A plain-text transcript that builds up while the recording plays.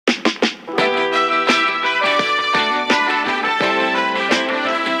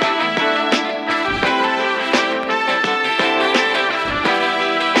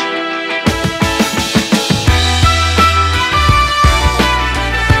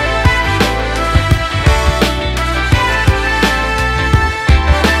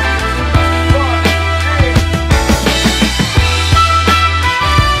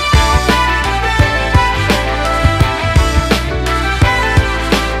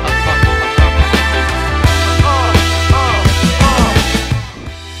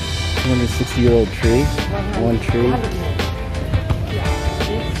50-year-old tree? One tree? Yeah,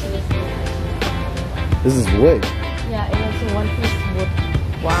 This is wood. yeah, and also one piece wood.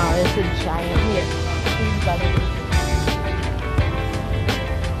 Wow, it's a giant here. This is Bali.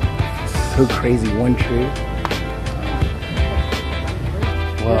 So crazy, one tree.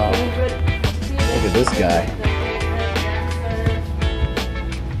 Wow. Look at this guy.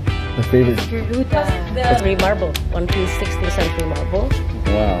 My favorite. That's marble. One piece 16th century marble.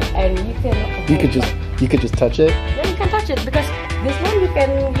 Wow. And you You could just touch it. Yeah, you can touch it because this one you can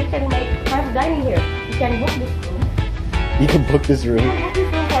make private dining here. You can book this room. You can book this room. You can book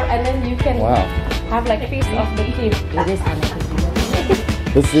this room and then you can have like a piece of the king.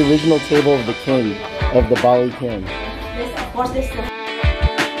 This is the original table of the king, of the Bali king. This, of course, this.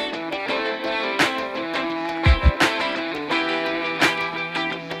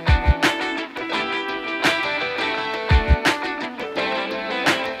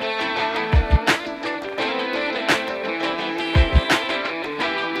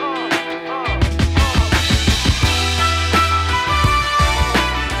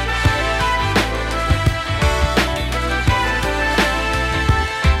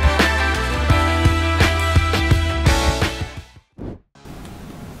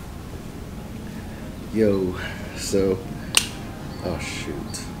 Yo, so, oh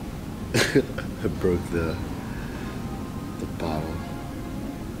shoot, I broke the bottle.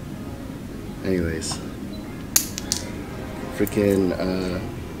 Anyways, freaking,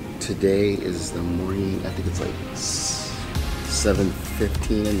 today is the morning, I think it's like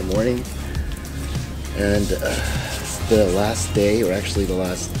 7:15 in the morning, and the last day, or actually the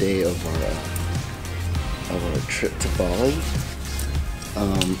last day of our trip to Bali.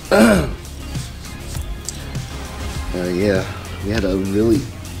 Yeah, we had a really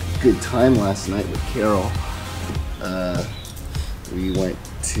good time last night with Carol. We went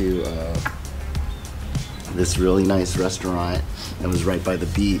to this really nice restaurant that was right by the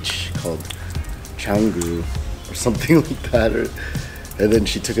beach called TUGU or something like that. And then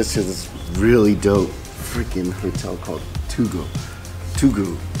she took us to this really dope freaking hotel called TUGU,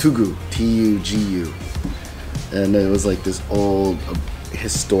 T-U-G-U. And it was like this old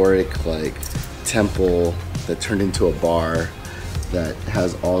historic like temple that turned into a bar that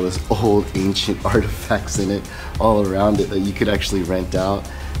has all this old ancient artifacts in it all around it that you could actually rent out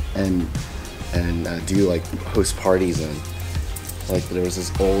and do like host parties in. Like there was this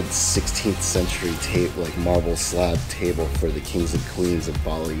old 16th century like marble slab table for the kings and queens of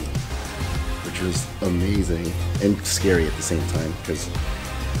Bali, which was amazing and scary at the same time because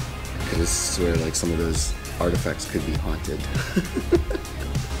I swear like some of those artifacts could be haunted.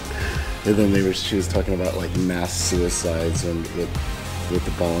 And then she was talking about like mass suicides with the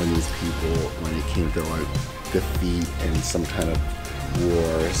Balinese people when it came to like defeat in some kind of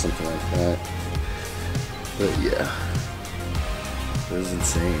war or something like that. But yeah, it was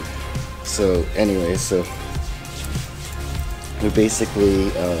insane. So anyway, so we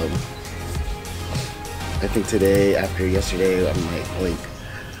basically, I think today after yesterday,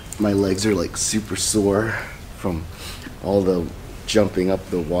 my legs are like super sore from all the jumping up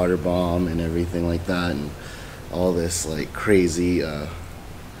the water bomb and everything like that, and all this like crazy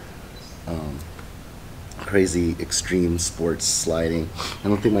extreme sports sliding. I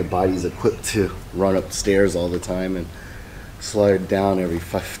don't think my body's equipped to run upstairs all the time and slide down every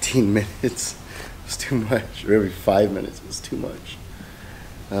 15 minutes. It was too much, or every 5 minutes. It was too much.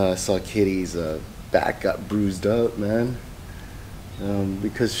 I saw Kitty's back got bruised up, man.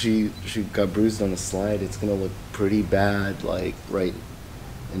 Because she got bruised on the slide. It's gonna look pretty bad, like right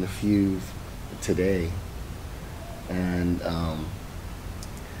in a few today. And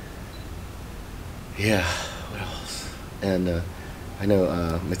yeah, what else? And I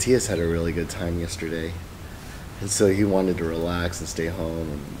know Matthias had a really good time yesterday, and so he wanted to relax and stay home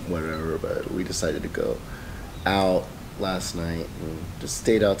and whatever, but we decided to go out last night and just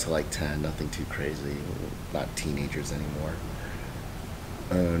stayed out till like 10, nothing too crazy. We're not teenagers anymore.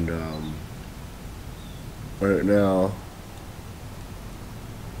 And right now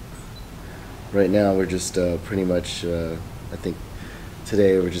we're just pretty much, I think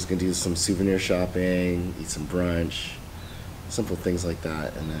today we're just gonna do some souvenir shopping, eat some brunch, simple things like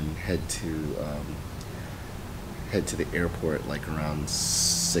that, and then head to the airport like around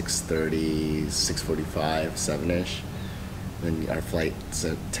 6:30, 6:45, 7ish. Then our flight's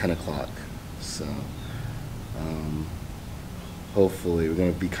at 10 o'clock. So hopefully we're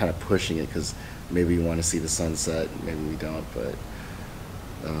going to be kind of pushing it because maybe we want to see the sunset, maybe we don't, but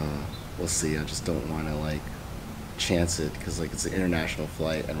we'll see. I just don't want to like chance it because like it's an international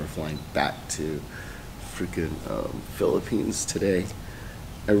flight and we're flying back to freaking Philippines today.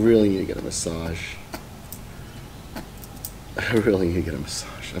 I really need to get a massage. I really need to get a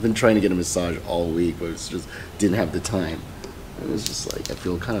massage. I've been trying to get a massage all week, but it's just didn't have the time. It was just like, I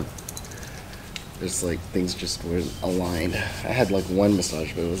feel kind of, there's like things just weren't aligned. I had like one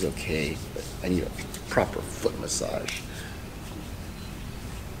massage, but it was okay. But I need a proper foot massage.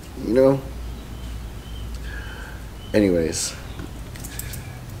 You know? Anyways,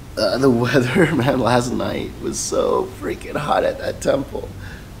 the weather, man, last night was so freaking hot at that temple.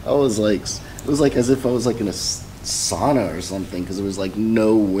 I was like, it was like as if I was like in a sauna or something, because there was like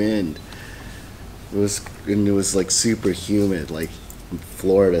no wind. It was like super humid, like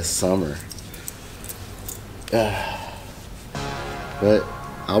Florida summer. But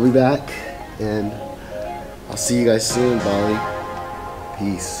I'll be back, and I'll see you guys soon, Bali.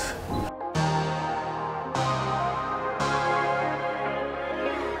 Peace.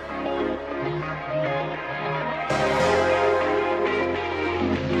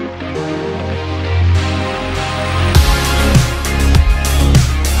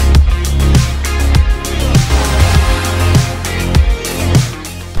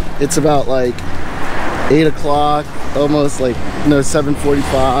 It's about like 8 o'clock, almost like, no,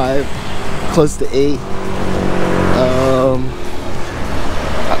 7:45, close to 8.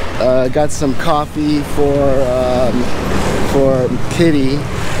 Got some coffee for Kitty.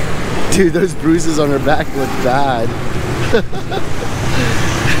 Dude, those bruises on her back look bad.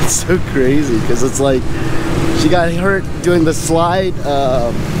 It's so crazy, because it's like she got hurt doing the slide,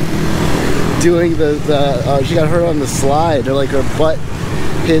 she got hurt on the slide, or like her butt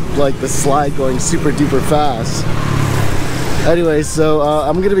hit like the slide going super duper fast. Anyway, so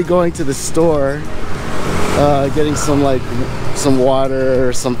I'm gonna be going to the store, getting some water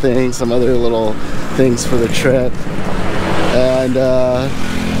or something, some other little things for the trip. And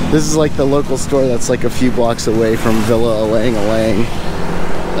this is like the local store that's like a few blocks away from Villa Alang Alang.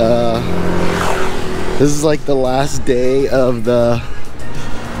 This is like the last day of the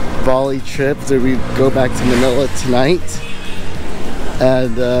Bali trip, so we go back to Manila tonight.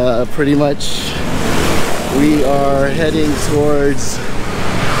 And pretty much we are heading towards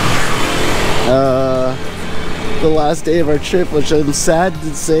the last day of our trip, which I'm sad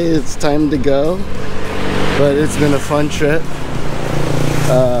to say it's time to go, but it's been a fun trip.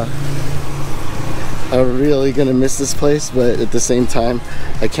 I'm really gonna miss this place, but at the same time,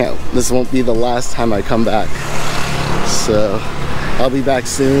 this won't be the last time I come back. So I'll be back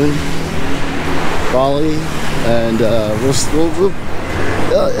soon, Bali, and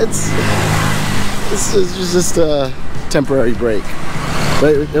this is just a temporary break,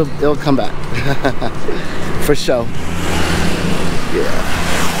 but it'll come back for sure.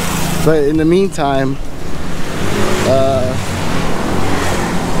 Yeah. But in the meantime,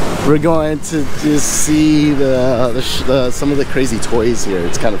 we're going to just see some of the crazy toys here.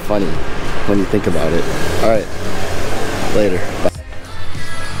 It's kind of funny when you think about it. All right, later. Bye.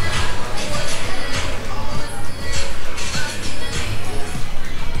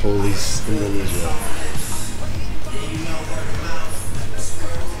 Holy Indonesia.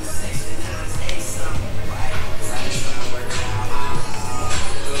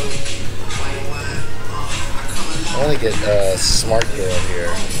 I want to get Smart Girl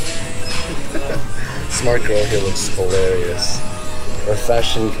here. Smart Girl here looks hilarious. Or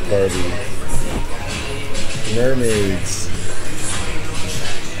Fashion Barbie. Mermaids.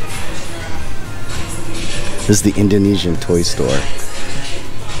 This is the Indonesian toy store.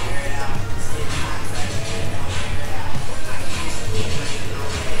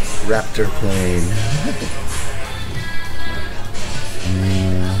 Raptor plane.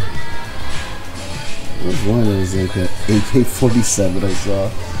 There was one that was like an AK-47 I saw.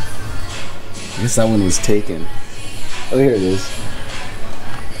 I guess that one was taken. Oh, here it is.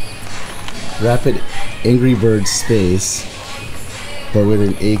 Rapid Angry Bird Space, but with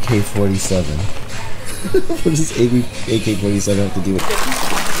an AK-47. What does AK-47 have to do with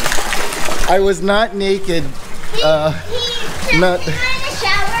it? I was not naked.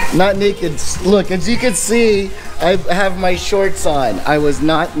 Not naked. Look, as you can see, I have my shorts on. I was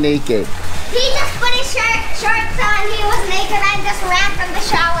not naked. He just put his shorts on. He was naked and just ran from the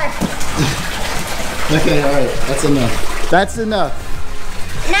shower. Okay, alright. That's enough. That's enough.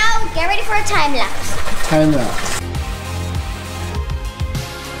 Now, get ready for a time lapse. Time lapse.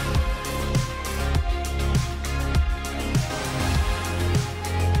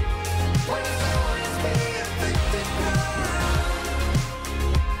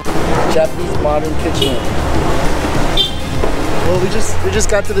 Japanese modern kitchen. Well, we just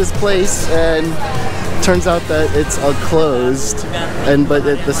got to this place, and turns out that it's closed, but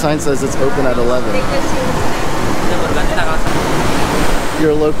the sign says it's open at 11.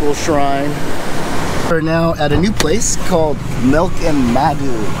 your local shrine. We're now at a new place called Milk and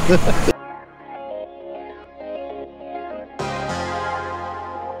Madu.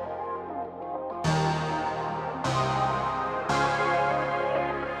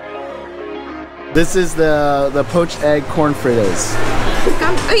 This is the poached egg corn fritters.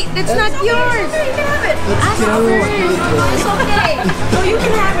 Come, wait, that's not yours. You can have it. Let's go. It's okay. No, you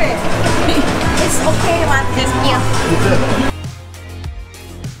can have it. It's okay, want this meal.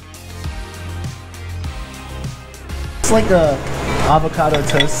 It's like a avocado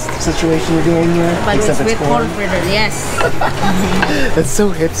toast situation you're doing here, But except it's it's with corn. corn fritters, yes. That's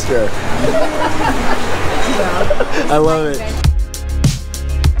so hipster. I love it.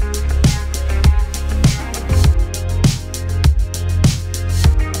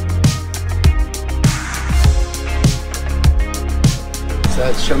 So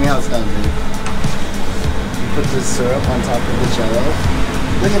show me how it's done, dude. You put the syrup on top of the jello.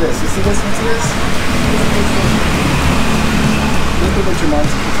 Look at this. You see this? You see this? Look at what your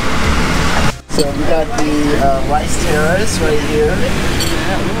mom's cooking. So we got the rice terrace right here.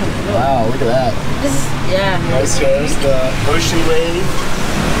 Wow, look at that. This is, yeah. Rice terrace, the ocean wave,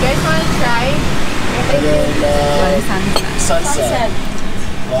 You guys want to try? and then sunset.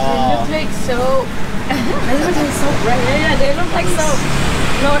 They Wow. look like soap. They look like soap, right? Yeah, they look like soap.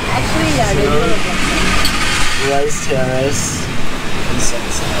 No, actually, yeah, they do look like soap. Rice terrace and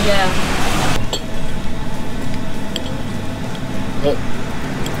sunset. Yeah. Oh,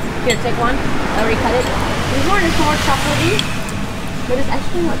 Here, take one. I already cut it. This one is more chocolatey, but it's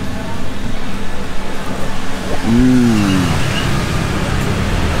actually not.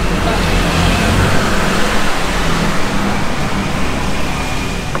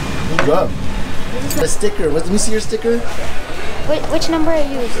 good job. The sticker. Let me see your sticker. Which number are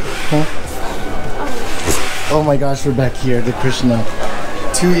you using? Oh my gosh, we're back here, the Krishna.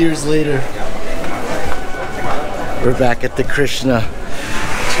 2 years later. We're back at the Krishna.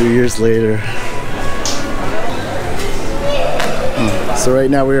 2 years later. So right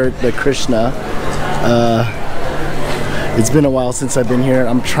now we're at the Krishna. It's been a while since I've been here.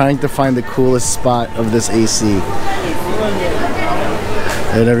 I'm trying to find the coolest spot of this AC.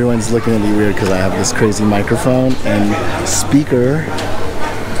 And everyone's looking at me weird because I have this crazy microphone and speaker.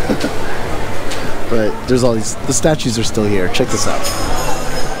 But there's all these, the statues are still here. Check this out.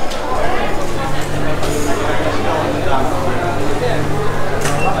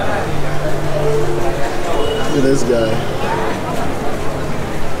 Look at this guy.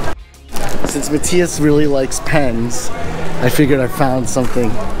 Since Matthias really likes pens, I figured I found something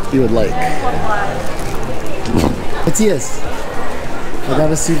he would like. Matthias, I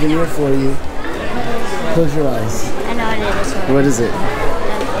got a souvenir for you. Close your eyes. I know what it is. What is it?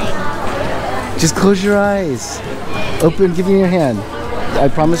 Nothing. Just close your eyes. Open, give me your hand. I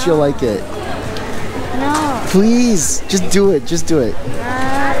promise you'll like it. No. Please, just do it. Just do it.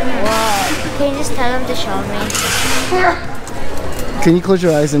 Can you just tell him to show me? Can you close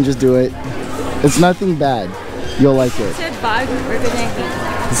your eyes and just do it? It's nothing bad. You'll like it. It's a bug. We're gonna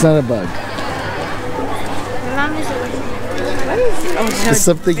get. It's not a bug. Mom is What is it? It's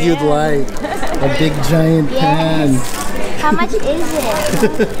something you'd like. A big giant pen. How much is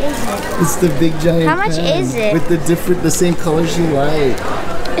it? It's the big giant pen. How much is it? With the same colors you like.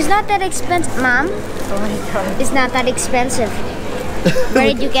 It's not that expensive, Mom. Oh my god. It's not that expensive. Where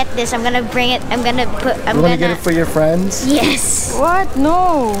did you get this? I'm gonna bring it. I'm gonna put. You want to get it for your friends? Yes. What?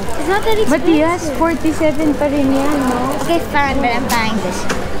 No. It's not that expensive. Matthias, 47 pa rin yan, no? Okay, fine, but I'm buying this.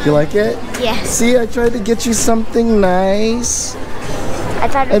 You like it? Yes. See, I tried to get you something nice. I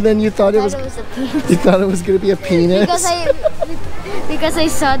thought. And then you thought it was a penis. you thought it was gonna be a penis. because I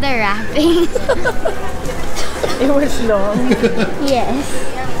saw the wrapping. It was long. Yes.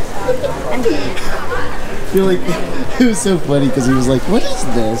 You're like, it was so funny because he was like, "What is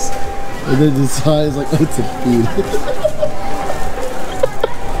this?" And then he saw it, was like, "Oh, it's a penis."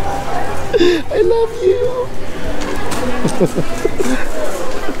 I love you.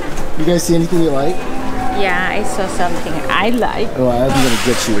 You guys see anything you like? Yeah, I saw something I like. Oh, I'm gonna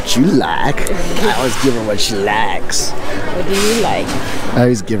get you what you like. I always give her what she likes. What do you like? I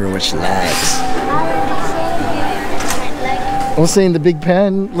always give her what she likes. I was saying the big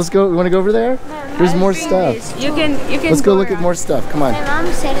pen. Let's go. You want to go over there? There's more stuff. You can. Let's go look at more stuff. Come on. My mom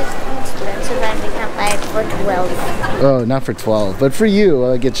said it's expensive and we can buy it for 12. Oh, not for 12, but for you,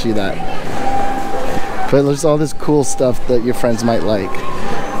 I'll get you that. But there's all this cool stuff that your friends might like.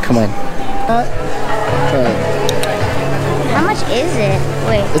 Come on. How much is it?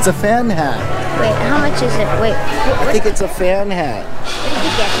 Wait, It's a fan hat. wait, how much is it? Wait, I think it's a fan hat. where did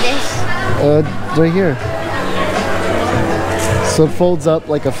you get this? Right here. So it folds up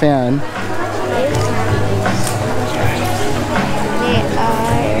like a fan. They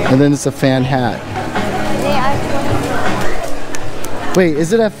are. And then it's a fan hat. They are. Wait,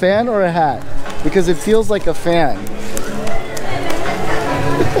 is it a fan or a hat? Because it feels like a fan.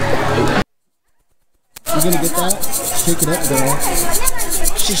 You gonna get that? Shake it up, girl.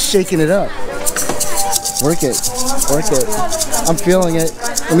 She's shaking it up. Work it. Work it. I'm feeling it.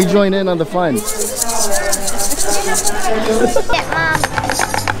 Let me join in on the fun. Get Mom.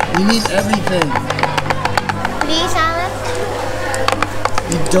 You need everything. Please, Alex.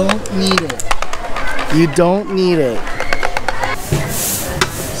 You don't need it. You don't need it.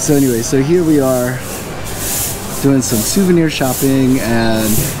 So anyway, so here we are doing some souvenir shopping, and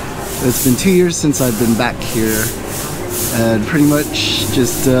it's been 2 years since I've been back here, and pretty much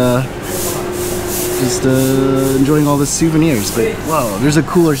just enjoying all the souvenirs. But wow, there's a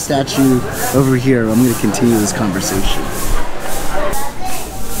cooler statue over here. I'm going to continue this conversation.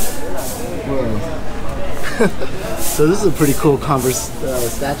 Whoa. So this is a pretty cool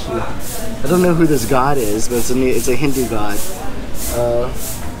statue. I don't know who this god is, but it's a Hindu god.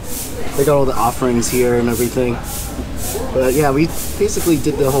 They got all the offerings here and everything. But yeah, we basically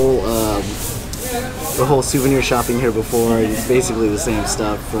did the whole souvenir shopping here before, and it's basically the same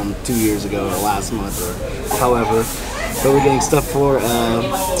stuff from 2 years ago or last month or however. But we're getting stuff for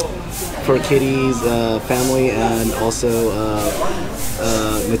Kitty's family and also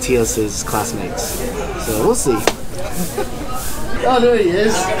Matthias's classmates. So we'll see. Oh, there he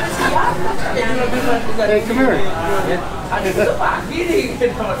is. Hey, come here.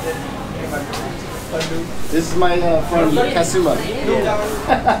 This is my friend Kasuma.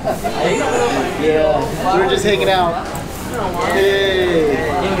 Yeah, we're just hanging out. Hey.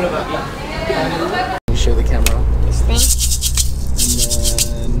 Show the camera. This thing.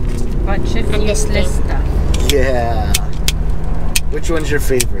 And Bunch of And this useless thing. stuff. yeah. Which one's your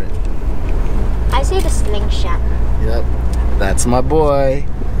favorite? I say the slingshot. Yep, that's my boy.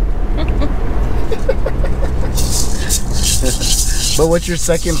 But what's your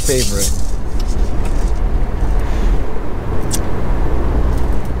second favorite?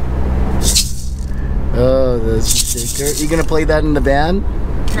 Oh, the shaker. You gonna play that in the band?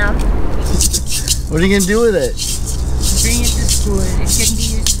 No. What are you gonna do with it? Bring it to school. It can be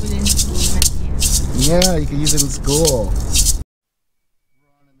useful in school. Yeah, you can use it in school. We're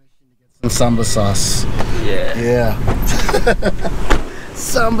on a mission to get some samba sauce. Yeah. Yeah.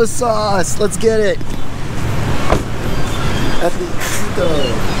 Samba sauce. Let's get it. At the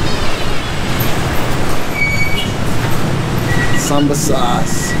samba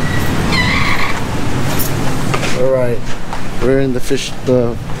sauce. All right, we're in the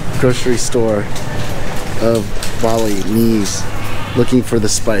grocery store of Bali, Nice, looking for the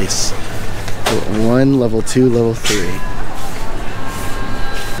spice. Level 1, level 2, level 3.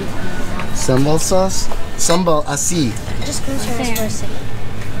 Sambal sauce? Sambal asi. Just groceries for a second.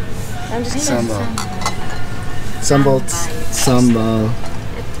 I'm just Sambal. Sambal. Sambal.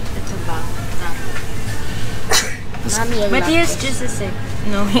 It's about Mommy, I love Matthias, this. just a sec.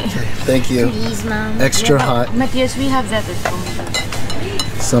 No. Thank you. Please, Mom. Extra hot. Matthias, we have that at home.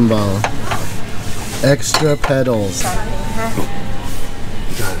 Sambal. Extra pedals. Got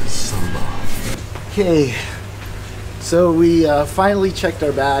it, sambal. Okay, so we finally checked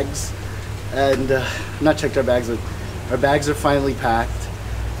our bags, and not checked our bags, but our bags are finally packed,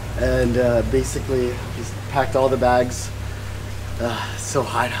 and basically just packed all the bags. It's so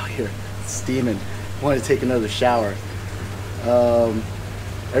hot out here, it's steaming. I want to take another shower.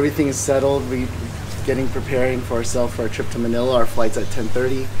 Everything is settled. We're preparing for ourselves for our trip to Manila. Our flight's at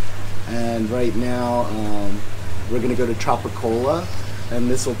 10:30, and right now we're gonna go to Tropicola, and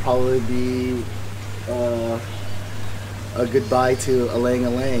this will probably be a goodbye to Alang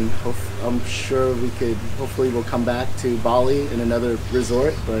Alang. I'm sure hopefully we'll come back to Bali in another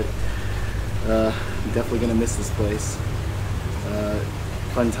resort, but I'm definitely gonna miss this place.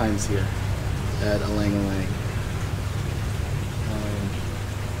 Fun times here at Alang Alang.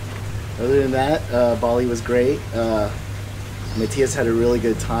 Other than that, Bali was great. Matthias had a really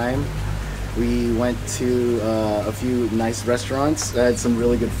good time. We went to a few nice restaurants, had some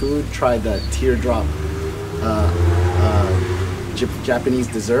really good food, tried the teardrop Japanese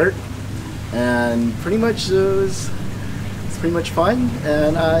dessert, and pretty much it's pretty much fun.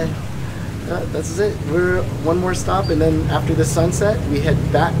 And that's it. We're one more stop, and then after the sunset, we head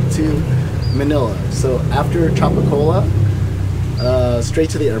back to Manila. So after Tropicola, straight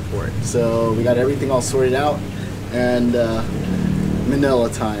to the airport. So we got everything all sorted out, and Manila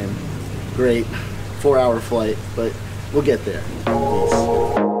time. Great 4-hour flight, but we'll get there.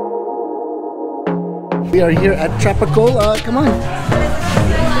 Peace. We are here at Tropicola. Come on.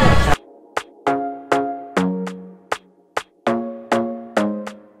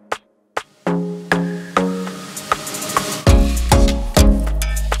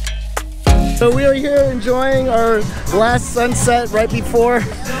 So we are here enjoying our last sunset right before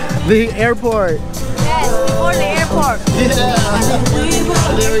the airport. Yes, before the airport. Yeah.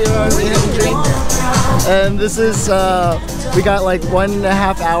 There we are. We have a drink. And this is, we got like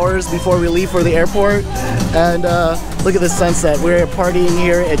 1.5 hours before we leave for the airport. And look at the sunset. We're partying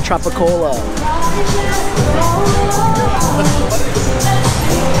here at Tropicola.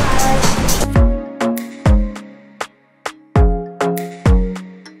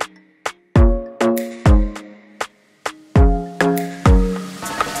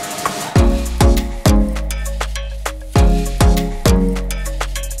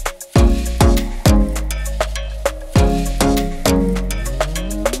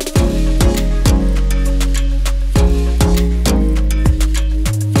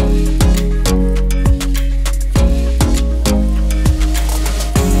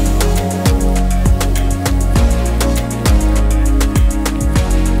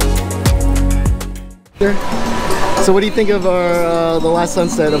 So what do you think of our the last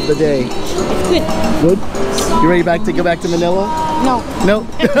sunset of the day? It's good. Good? You ready to go back to Manila? No. No?